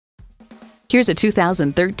Here's a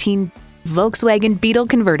 2013 Volkswagen Beetle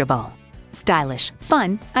convertible. Stylish,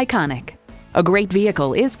 fun, iconic. A great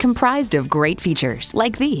vehicle is comprised of great features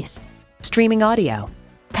like these: streaming audio,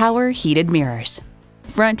 power heated mirrors,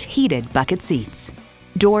 front heated bucket seats,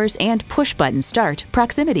 doors and push-button start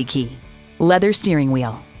proximity key, leather steering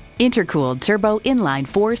wheel, intercooled turbo inline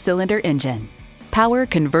 4-cylinder engine, power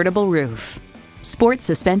convertible roof, sport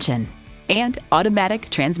suspension, and automatic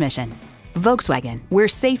transmission. Volkswagen, where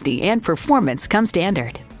safety and performance come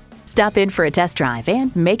standard. Stop in for a test drive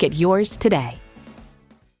and make it yours today.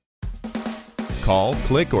 Call,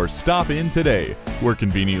 click, or stop in today. We're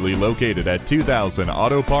conveniently located at 2000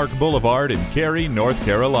 Auto Park Boulevard in Cary, North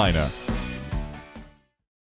Carolina.